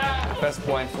weapon. Best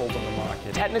blindfold on the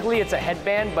market. Technically, it's a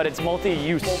headband, but it's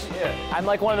multi-use. Yeah. I'm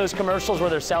like one of those commercials where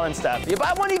they're selling stuff. You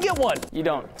buy one, you get one. You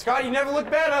don't. Scott, you never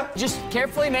look better. Just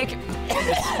carefully make it.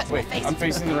 Wait, I'm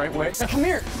facing the right way. Come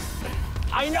here.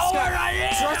 I know where I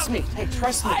am. Trust me. Hey,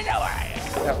 trust me. I know where I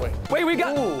am. That way. Wait, we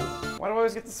got. Ooh. Why do I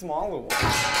always get the smaller one?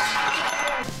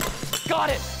 Got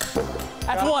it.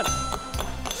 That's 1.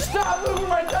 Stop moving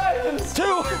my diamonds.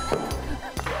 2.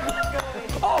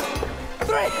 Oh,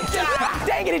 3.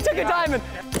 Dang it, he took a diamond.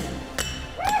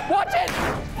 Watch it.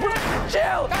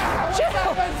 Chill.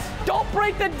 Don't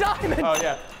break the diamond. Oh,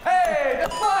 yeah. Hey,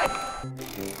 that's mine.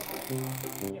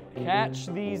 Catch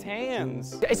these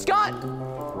hands. Hey, Scott,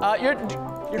 you're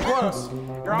close.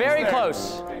 You're very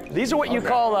close. These are what you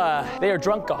call, they are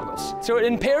drunk goggles. So it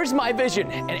impairs my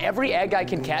vision, and every egg I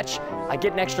can catch, I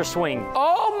get an extra swing.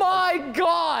 Oh my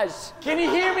gosh! Can you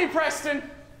hear me, Preston?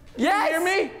 Yes! Can you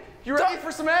hear me? You ready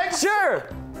for some eggs? Sure!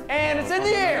 And it's in the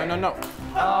air. No.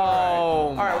 Oh,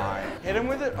 all right. Hit him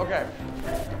with it? Okay.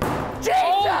 Jesus!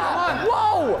 Oh, come on.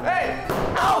 Whoa! Hey!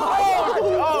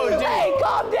 Oh, dude. Hey,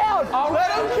 calm down!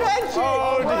 Let him catch it!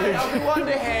 Oh, dude. I'll do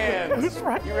one-to-hands. That's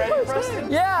right. You ready, Preston?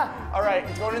 Yeah! All right,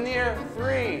 it's going in the air.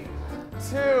 3,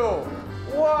 2,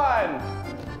 1.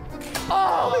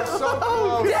 Oh, so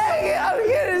close. Dang it, I'm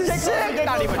getting sick!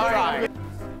 Not even trying.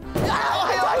 I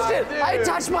touched it! I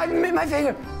touched my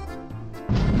finger!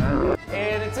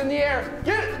 And it's in the air.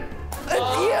 Get it!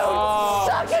 You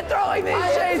suck at throwing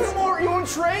these shades! You want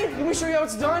to trade? Let me show you how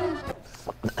it's done.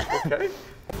 Okay.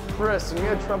 Preston, you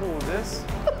had trouble with this?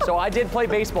 So I did play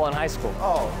baseball in high school.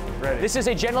 Oh, ready. This is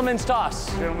a gentleman's toss.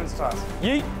 Gentleman's toss.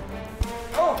 Yeet.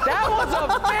 Oh, that was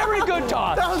a very good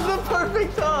toss. That was the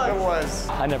perfect toss. It was.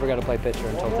 I never got to play pitcher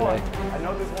until today. I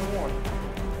know there's one more.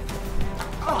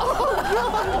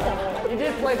 You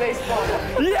did play baseball.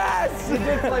 Yes! You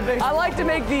did play baseball. I like to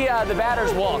make the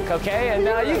batters walk, okay? And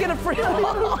you get a free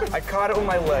ball. I caught it with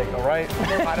my leg, all right?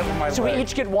 I caught it with my leg. So we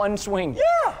each get 1 swing.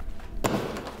 Yeah!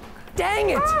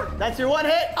 Dang it! That's your 1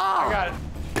 hit. Oh. I got it.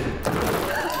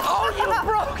 Oh, you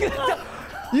broke it!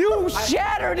 You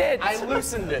shattered it! I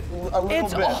loosened it a little bit.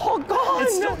 It's all gone!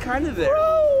 It's still kind of there.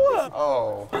 Bro.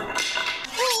 Oh.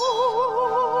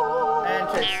 And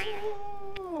chase.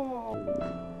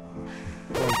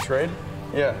 Want to trade?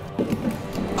 Yeah.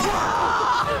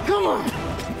 Come on!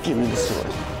 Give me the sword.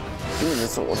 Give me the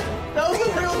sword. That was a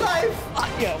real knife.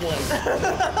 Yeah, it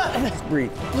was.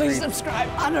 Breathe. Please subscribe.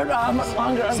 I don't know how much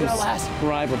longer I'm gonna last.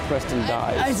 Subscribe or Preston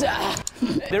dies.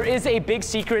 There is a big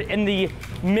secret in the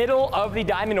middle of the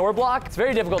diamond ore block. It's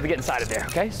very difficult to get inside of there,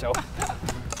 okay? So.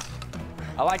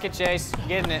 I like it, Chase.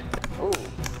 Getting it. Ooh.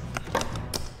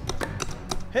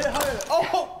 Hit it harder.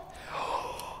 Oh!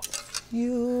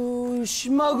 You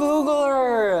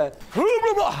schmuggler!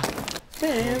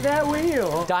 Spin that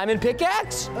wheel. Diamond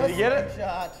pickaxe? Did you get it?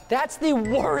 That's the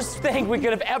worst thing we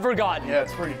could have ever gotten. Yeah,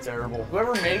 it's pretty terrible.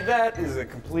 Whoever made that is a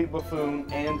complete buffoon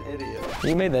and idiot.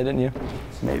 You made that, didn't you?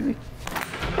 Maybe.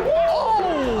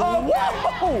 Oh,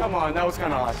 whoa! Come on, that was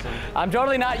kind of awesome. I'm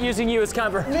totally not using you as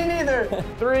cover. Me neither.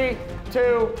 3,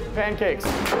 2, pancakes.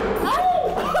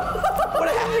 What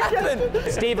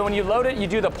happened? Steven, when you load it, you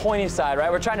do the pointy side,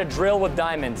 right? We're trying to drill with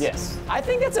diamonds. Yes. I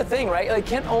think that's a thing, right? Like,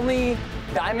 can't only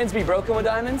diamonds be broken with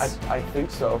diamonds? I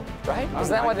think so. Right? Isn't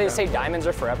that why they say diamonds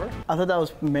are forever? I thought that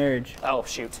was marriage. Oh,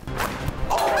 shoot.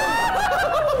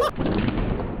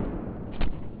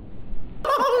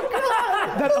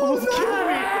 That almost killed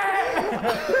me.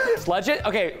 Sledge it?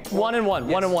 Okay, 1 and 1.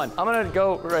 1 and 1. I'm gonna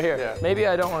go right here. Yeah. Maybe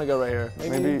I don't want to go right here.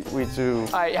 Maybe we do.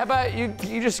 All right, how about you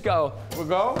just go. We'll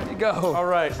go? You go. All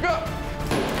right. Go!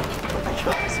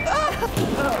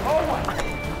 Oh my.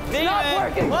 It's not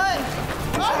working. What?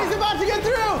 Oh, he's about to get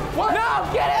through! What? No,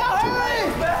 get out!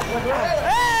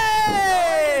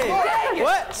 Hey!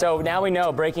 What? So now we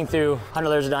know breaking through 100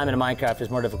 layers of diamond in Minecraft is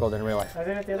more difficult than in real life. I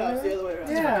think it's the other way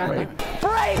around. Yeah.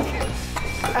 Break!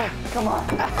 Come on.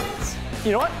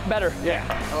 You know what? Better. Yeah,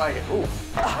 I like it. Ooh.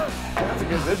 That's a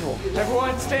good visual.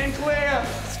 Everyone stand clear.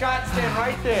 Scott, stand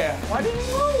right there. Why didn't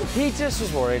you move? He just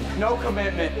was worried. No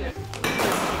commitment.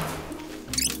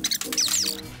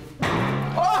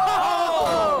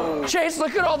 Oh! Chase,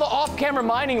 look at all the off-camera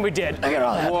mining we did. Look at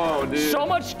all that. Whoa, dude. So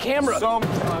much camera. So much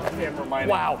off-camera mining.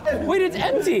 Wow. Wait, it's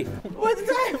empty. Where the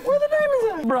diamonds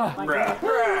at? Bruh.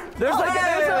 Bruh. There's like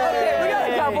okay, we got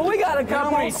a couple. We got a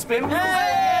couple. How many spin wheels?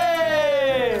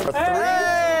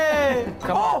 Hey!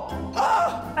 Come on.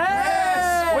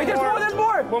 Hey! Wait, there's more, there's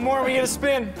more. One more, we get a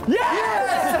spin.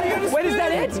 Yes! Wait, is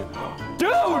that it?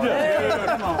 Dude!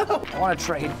 I want to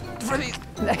trade for these.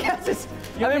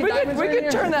 I mean, we could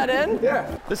turn that in. Yeah.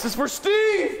 This is for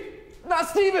Steve, not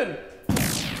Steven.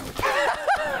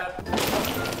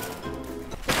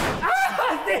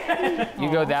 You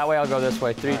go that way, I'll go this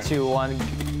way. 3, 2, 1.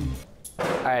 All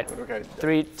right. Okay.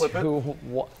 3, 2,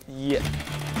 1. Yeah.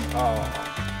 Oh.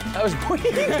 That was weak.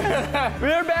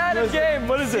 We're bad at game.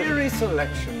 What is it? Siri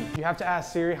selection. You have to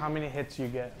ask Siri how many hits you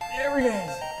get. There we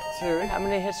go. Siri. How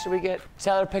many hits do we get?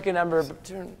 Tyler, pick a number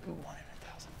between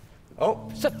 100,000. Oh.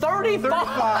 It's a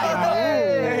 35.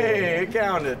 Hey, it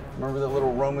counted. Remember that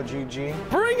little Roma GG?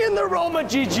 Bring in the Roma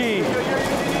GG.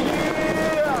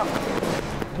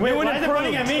 Wait, why is it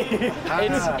pointing at me?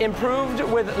 It's improved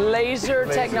with laser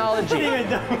technology.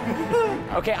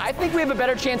 Okay, I think we have a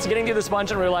better chance of getting through the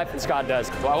sponge in real life than Scott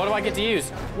does. Well, what do I get to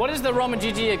use? What does the Roman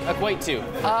GG equate to?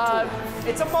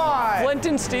 It's a mod. Flint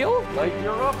and steel? Light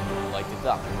you up. Like the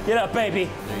duck. Get up, baby.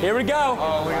 Here we go.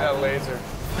 Oh, look at that laser.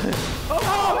 Oh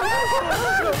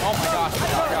my gosh, oh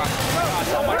my gosh,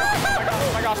 oh my gosh,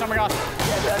 oh my gosh, oh my gosh.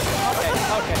 Okay,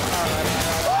 okay, all right.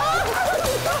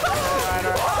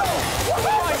 Oh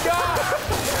my God!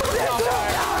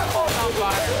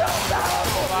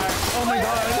 Oh my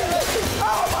God.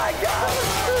 Oh my God!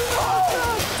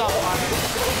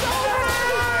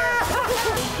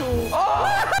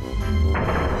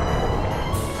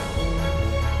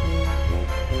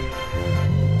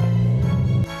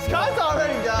 Scott's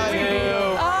already died.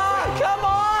 Ah, come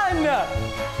on!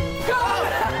 Come on!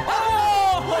 Oh!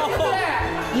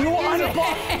 You won it!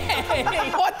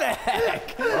 What the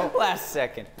heck? Last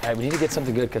second. All right, we need to get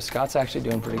something good because Scott's actually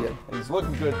doing pretty good. And he's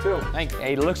looking good too. Thank you.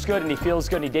 Hey, he looks good and he feels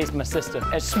good and he dates my sister.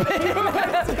 Get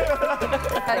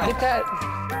that.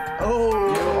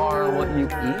 Oh. You are what you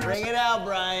eat. Bring it out,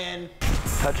 Brian.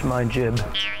 Touch my jib.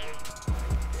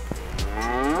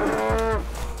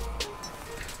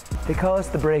 They call us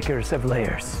the breakers of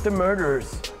layers, the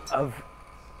murderers of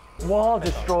wall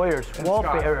destroyers, wall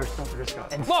bearers.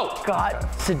 And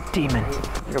Scott's a demon.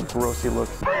 Look how gross he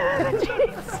looks.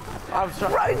 I'm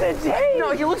sorry. Right, hey,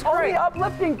 no, he looks great.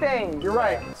 Uplifting thing. You're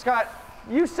right. Scott,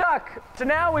 You suck. So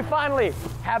now we finally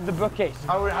have the bookcase.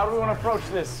 how do we want to approach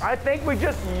this? I think we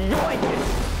just yoink it.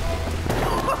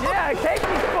 Yeah, take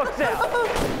these books out.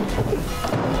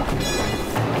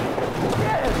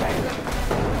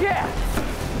 Yeah.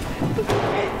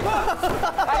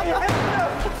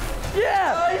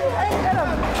 Yeah! Hit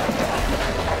him!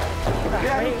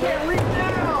 Yeah, you can't read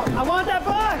now! I want that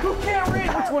book! Who can't read?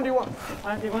 Which one do you want?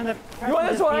 You want You want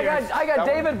this one? I got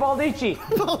David Baldacci.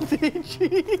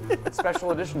 Baldacci.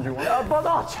 Special edition, do you want?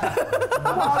 Baldacci.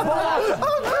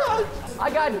 I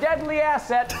got Deadly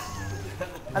Asset.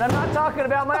 And I'm not talking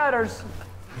about my udders.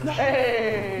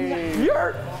 Hey!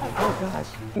 You're... Oh, gosh.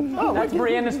 Oh, that's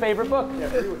Brianna's favorite book.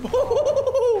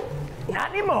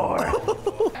 Not anymore.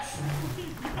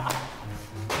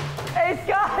 Hey,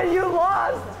 Scott, you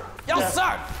lost. Y'all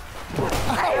suck.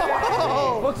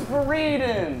 Books for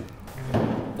reading.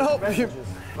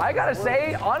 I gotta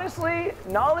say, honestly,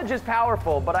 knowledge is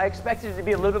powerful, but I expected it to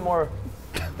be a little bit more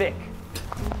thick.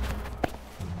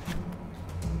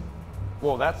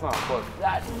 Whoa, that's not a book.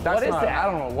 What is not, that? I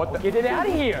don't know what that. Get it out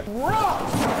of here.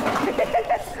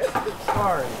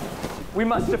 Sorry. We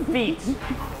must defeat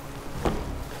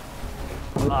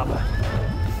lava.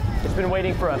 It's been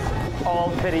waiting for us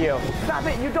all video. Stop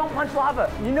it, you don't punch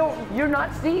lava. You know, you're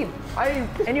not Steve.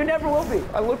 And you never will be.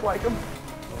 I look like him.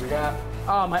 What we got?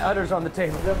 Oh, my udder's on the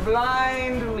table. The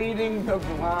blind leading the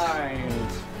blind.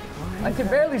 I can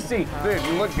barely see. Dude,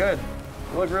 you look good.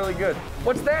 You look really good.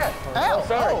 What's that? Ow,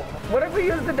 Sorry. oh. What if we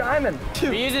use the diamond?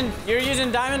 You're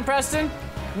using diamond, Preston?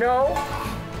 No.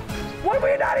 What if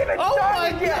we not even Oh my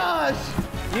started yet? gosh!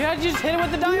 You had to just hit it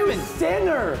with the diamond.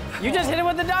 Sinner. You just hit it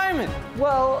with the diamond.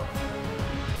 Well,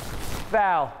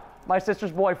 Val, my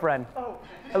sister's boyfriend.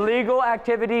 Illegal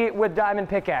activity with diamond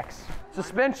pickaxe.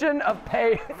 Suspension of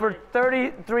pay for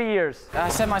 33 years. I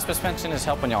said my suspension is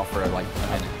helping y'all for like a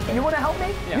minute. You want to help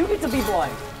me? Yeah. You get to be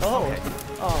blind. All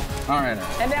right.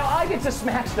 And now I get to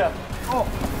smack stuff. Oh,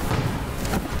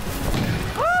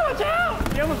 watch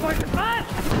out! You almost fucked your butt!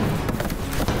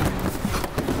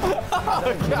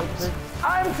 Oh, gosh.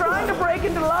 I'm trying to break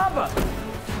into lava.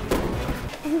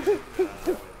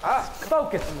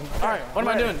 Focus. All right, what am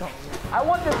I doing? I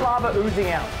want this lava oozing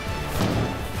out.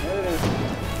 There it is.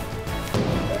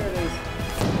 There it is.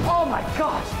 Oh my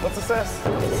gosh! Let's assess.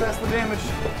 Let's assess the damage.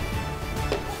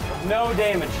 No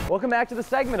damage. Welcome back to the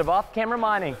segment of off-camera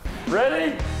mining.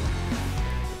 Ready?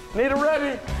 Need a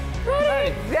ready?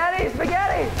 Ready! Spaghetti,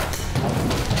 spaghetti!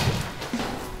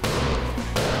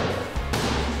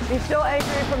 He's still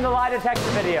angry from the lie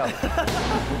detector video.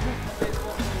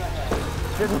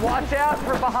 Just watch out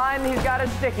for behind, he's got a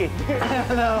sticky.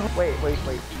 No. Wait.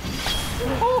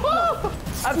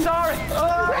 I'm sorry.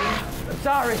 I'm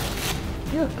sorry.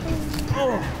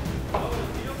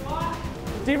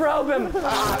 Derobe him.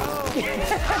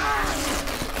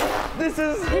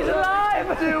 He's alive.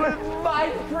 Do it,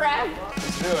 Minecraft.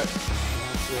 Let's do it.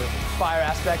 Fire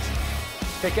aspects.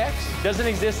 Pickaxe doesn't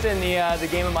exist in the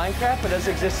game of Minecraft, but does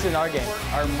exist in our game.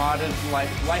 Our modded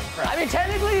lifecraft. I mean,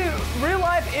 technically, real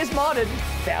life is modded.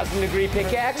 1,000-degree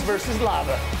pickaxe versus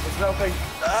lava. It's nothing.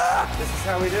 This is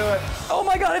how we do it. Oh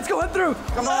my God, it's going through.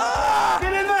 Come on.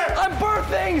 Get in there. I'm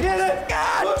birthing. Get it.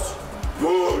 God.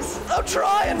 Push. I'm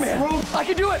trying, man. I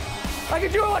can do it. I can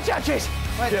do it. Watch out, Chase.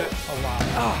 Get it.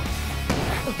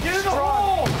 Get in the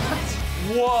hole.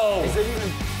 Whoa. Is it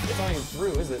even? It's not even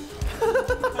through, is it?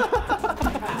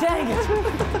 Dang it. There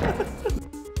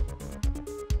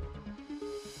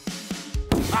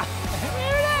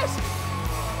it is.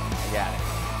 I got it.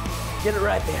 Get it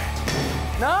right there.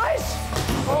 Nice.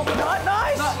 Oh, not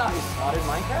nice. Not nice. Modded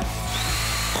Minecraft?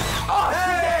 Oh,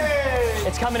 hey!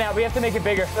 It's coming out. We have to make it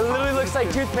bigger. It literally looks like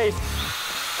toothpaste.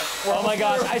 Oh my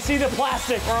gosh, I see the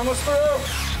plastic. We're almost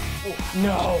through.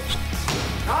 No.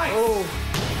 Nice.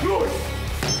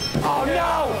 Oh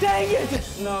no! Dang it!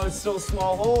 No, it's still a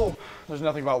small hole. There's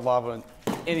nothing about lava in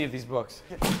any of these books.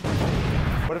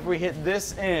 What if we hit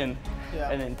this in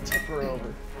and then tip her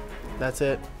over? That's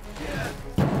it.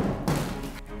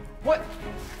 What?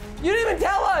 You didn't even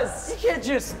tell us! You can't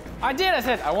just... I did. I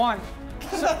said I won.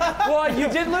 Well, you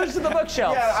did lose to the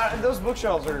bookshelves. Yeah, those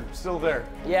bookshelves are still there.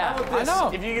 Yeah. I know.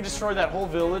 If you could destroy that whole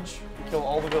village, kill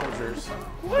all the villagers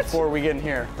before we get in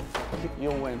here,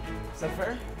 you'll win. Is that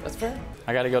fair? That's fair?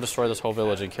 I got to go destroy this whole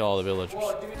village and kill all the villagers.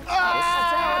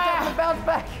 Ah! Bounce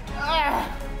back.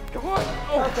 Come on.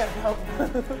 Oh. Okay, help.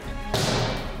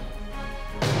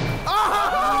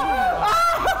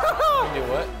 Do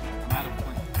what?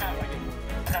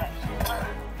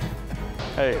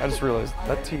 Hey, I just realized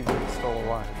that TV is still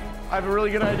alive. I have a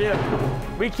really good idea.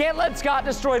 We can't let Scott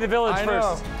destroy the village I know.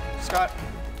 first. Scott,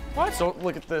 what? Don't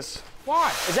look at this.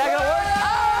 Why? Is that gonna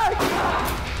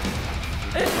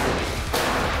work?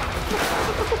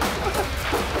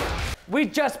 We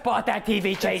just bought that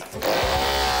TV, Chase.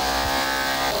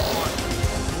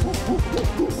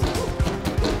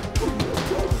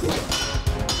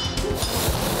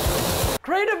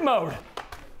 Creative mode.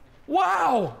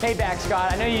 Wow. Payback,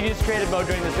 Scott. I know you used creative mode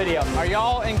during this video. Are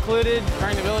y'all included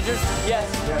during the villagers? Yes.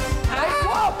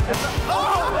 Whoa!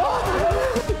 Oh,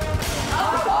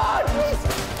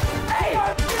 hey!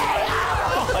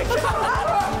 Oh my God!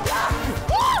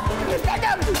 He's back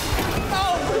up!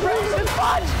 Oh, it's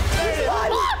fudge!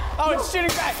 Oh, it's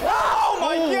shooting back. Oh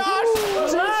my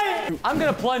gosh! I'm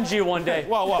gonna plunge you one day.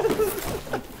 Whoa.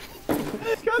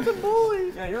 He's got the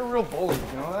bully. Yeah, you're a real bully.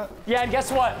 You know that? Yeah, and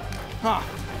guess what? Huh.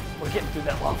 We're getting through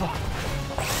that lava.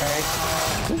 Okay.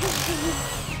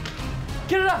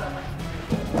 Get it up!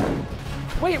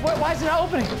 Wait, why is it not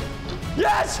opening?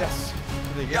 Yes! Yes.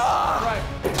 There you go. Right.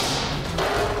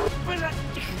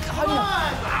 Come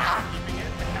on!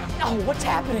 Oh, what's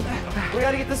happening? We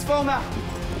gotta get this foam out.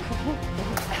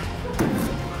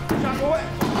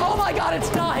 Oh my God, it's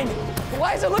dying!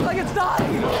 Why does it look like it's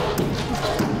dying?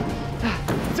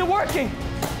 Is it working?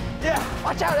 Yeah.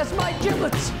 Watch out, that's my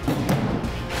giblets.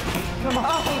 Come on.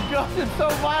 Oh, gosh, it's so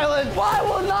violent. Why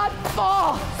will not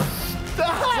fall?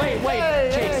 Wait,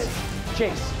 Hey,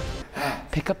 Chase.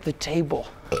 Pick up the table.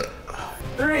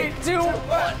 3, 2,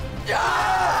 1.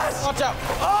 Yes! Watch out.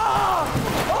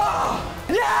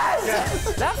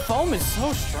 Yes! That foam is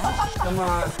so strong. Come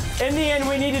on. In the end,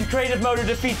 we needed creative mode to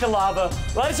defeat the lava.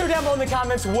 Let us know down below in the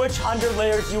comments which 100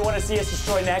 layers you want to see us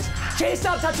destroy next. Chase,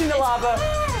 stop touching the lava.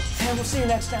 And we'll see you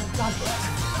next time. God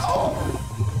bless.